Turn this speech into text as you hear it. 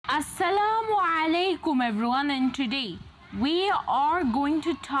Assalamu alaikum everyone, and today we are going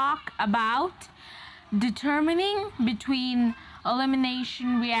to talk about determining between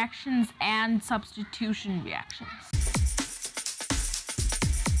elimination reactions and substitution reactions.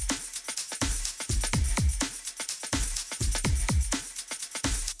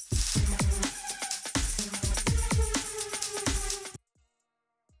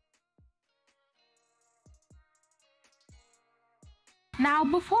 Now,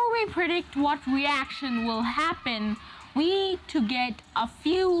 before we predict what reaction will happen, we need to get a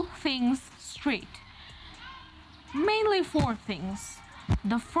few things straight. Mainly 4 things.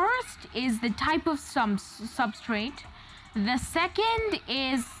 The first is the type of substrate. The second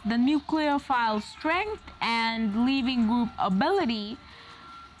is the nucleophile strength and leaving group ability.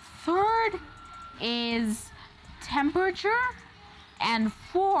 Third is temperature. And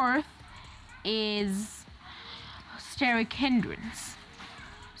fourth is steric hindrance.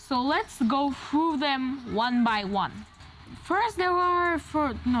 So let's go through them one by one. First, there are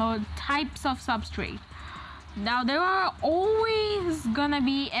types of substrate. Now, there are always gonna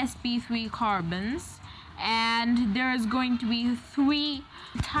be sp3 carbons, and there is going to be 3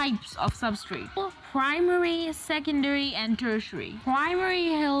 types of substrate: primary, secondary, and tertiary. Primary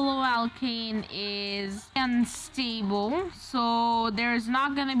haloalkane is unstable, so there's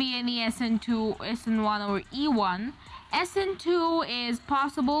not gonna be any Sn2, Sn1, or E1. Sn2 is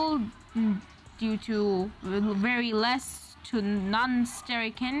possible due to very less to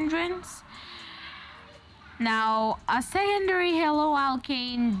non-steric hindrance. Now, a secondary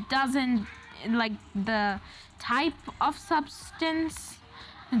haloalkane doesn't, like, the type of substance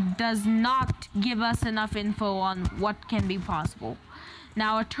does not give us enough info on what can be possible.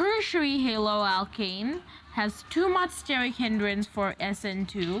 Now, a tertiary haloalkane has too much steric hindrance for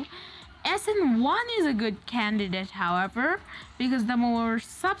Sn2. Sn1 is a good candidate, however, because the more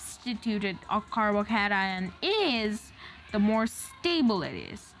substituted a carbocation is, the more stable it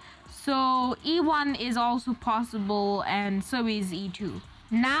is. So E1 is also possible, and so is E2.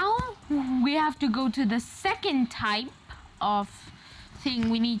 Now we have to go to the second type of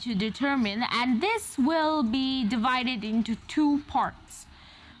thing we need to determine, and this will be divided into 2 parts.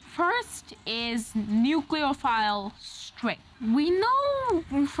 First is nucleophile strength. We know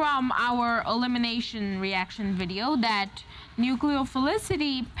from our elimination reaction video that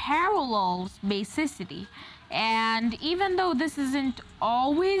nucleophilicity parallels basicity. And even though this isn't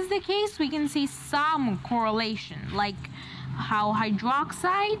always the case, we can see some correlation, like how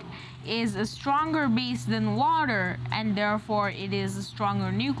hydroxide is a stronger base than water, and therefore it is a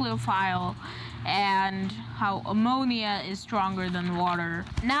stronger nucleophile, and how ammonia is stronger than water.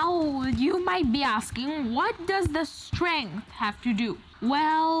 Now, you might be asking, what does the strength have to do?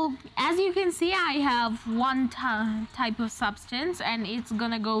 Well, as you can see, I have one type of substance, and it's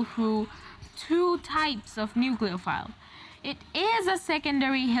gonna go through 2 types of nucleophile. It is a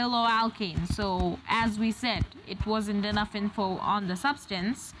secondary haloalkane, so as we said, it wasn't enough info on the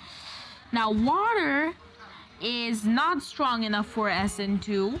substance. Now, water is not strong enough for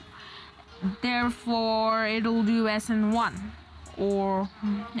Sn2, therefore it'll do Sn1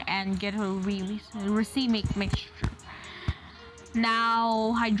 and get a racemic mixture.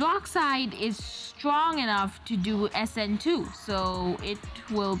 Now, hydroxide is strong enough to do Sn2, so it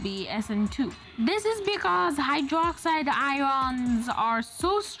will be Sn2. This is because hydroxide ions are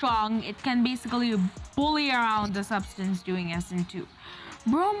so strong, it can basically bully around the substance doing Sn2.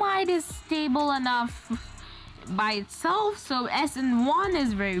 Bromide is stable enough by itself, so Sn1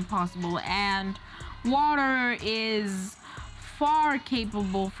 is very possible, and water is far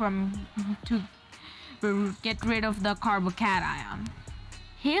capable to get rid of the carbocation.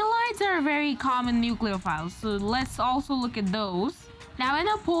 Halides are very common nucleophiles, so let's also look at those. Now, in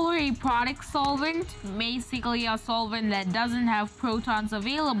a polar aprotic solvent, basically a solvent that doesn't have protons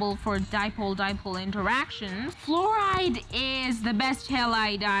available for dipole-dipole interactions, fluoride is the best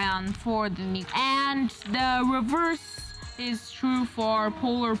halide ion for the nucleophile, and the reverse is true for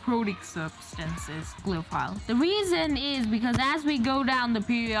polar protic substances, nucleophile. The reason is because as we go down the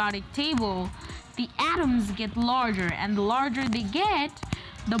periodic table, the atoms get larger, and the larger they get,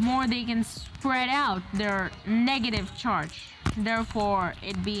 the more they can spread out their negative charge, therefore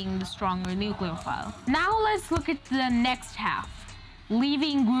it being the stronger nucleophile. Now let's look at the next half,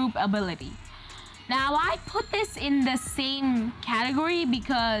 leaving group ability. Now, I put this in the same category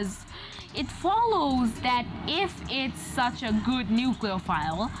because it follows that if it's such a good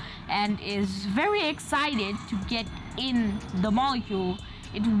nucleophile and is very excited to get in the molecule,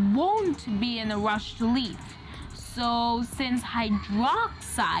 it won't be in a rush to leave. So since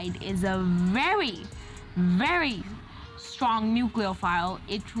hydroxide is a very, very strong nucleophile,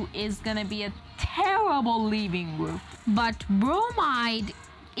 it is gonna be a terrible leaving group. But bromide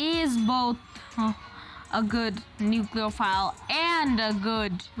is both a good nucleophile and a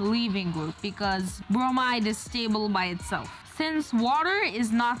good leaving group because bromide is stable by itself. Since water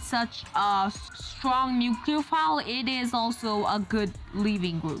is not such a strong nucleophile, it is also a good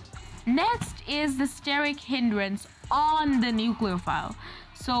leaving group. Next is the steric hindrance on the nucleophile.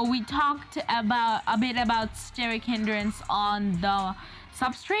 So we talked about a bit about steric hindrance on the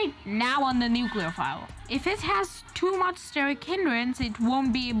substrate, now on the nucleophile. If it has too much steric hindrance, it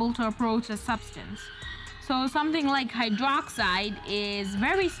won't be able to approach a substance. So something like hydroxide is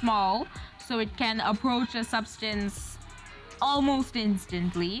very small, so it can approach a substance almost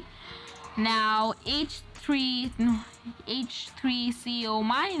instantly. Now H3CO-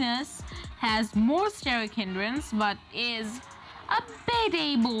 has more steric hindrance but is a bit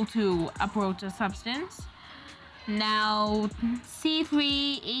able to approach a substance. Now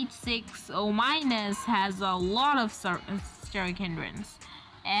C3H6O- has a lot of steric hindrance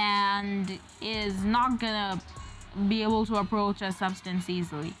and is not gonna be able to approach a substance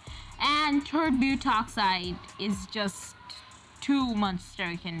easily. And third butoxide is just too much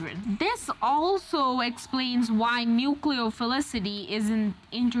steric hindrance. This also explains why nucleophilicity isn't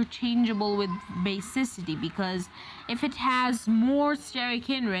interchangeable with basicity, because if it has more steric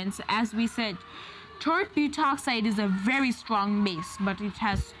hindrance, as we said, third butoxide is a very strong base, but it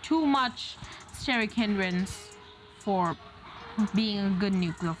has too much steric hindrance for being a good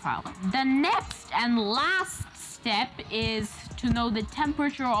nucleophile. The next and last step is to know the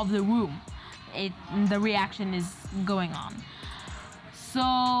temperature of the room the reaction is going on.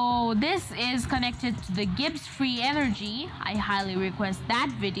 So this is connected to the Gibbs free energy. I highly request that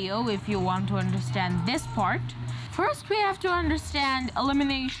video if you want to understand this part. First, we have to understand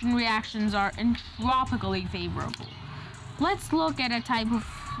elimination reactions are entropically favorable. Let's look at a type of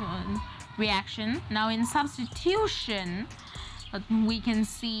reaction. Now in substitution, we can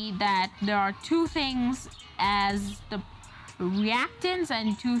see that there are two things as the reactants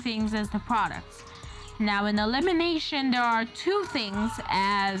and two things as the products. Now in elimination, there are two things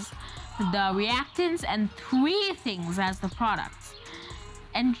as the reactants and three things as the products.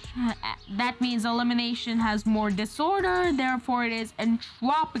 And that means elimination has more disorder, therefore it is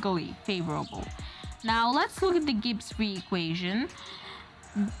entropically favorable. Now let's look at the Gibbs free equation.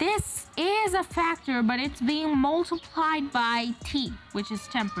 This is a factor, but it's being multiplied by T, which is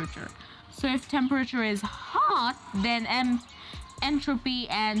temperature. So if temperature is hot, then entropy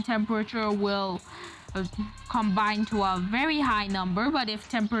and temperature will combine to a very high number, but if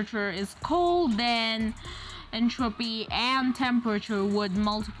temperature is cold, then entropy and temperature would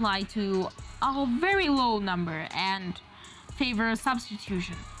multiply to a very low number and favor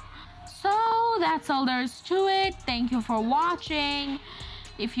substitution. So that's all there is to it. Thank you for watching.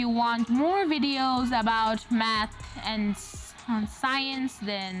 If you want more videos about math and science,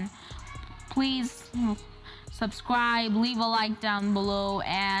 then please subscribe, leave a like down below,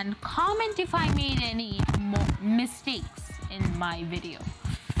 and comment if I made any mistakes in my video.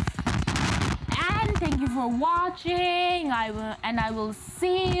 And thank you for watching. I will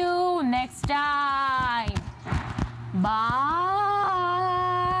see you next time. Bye.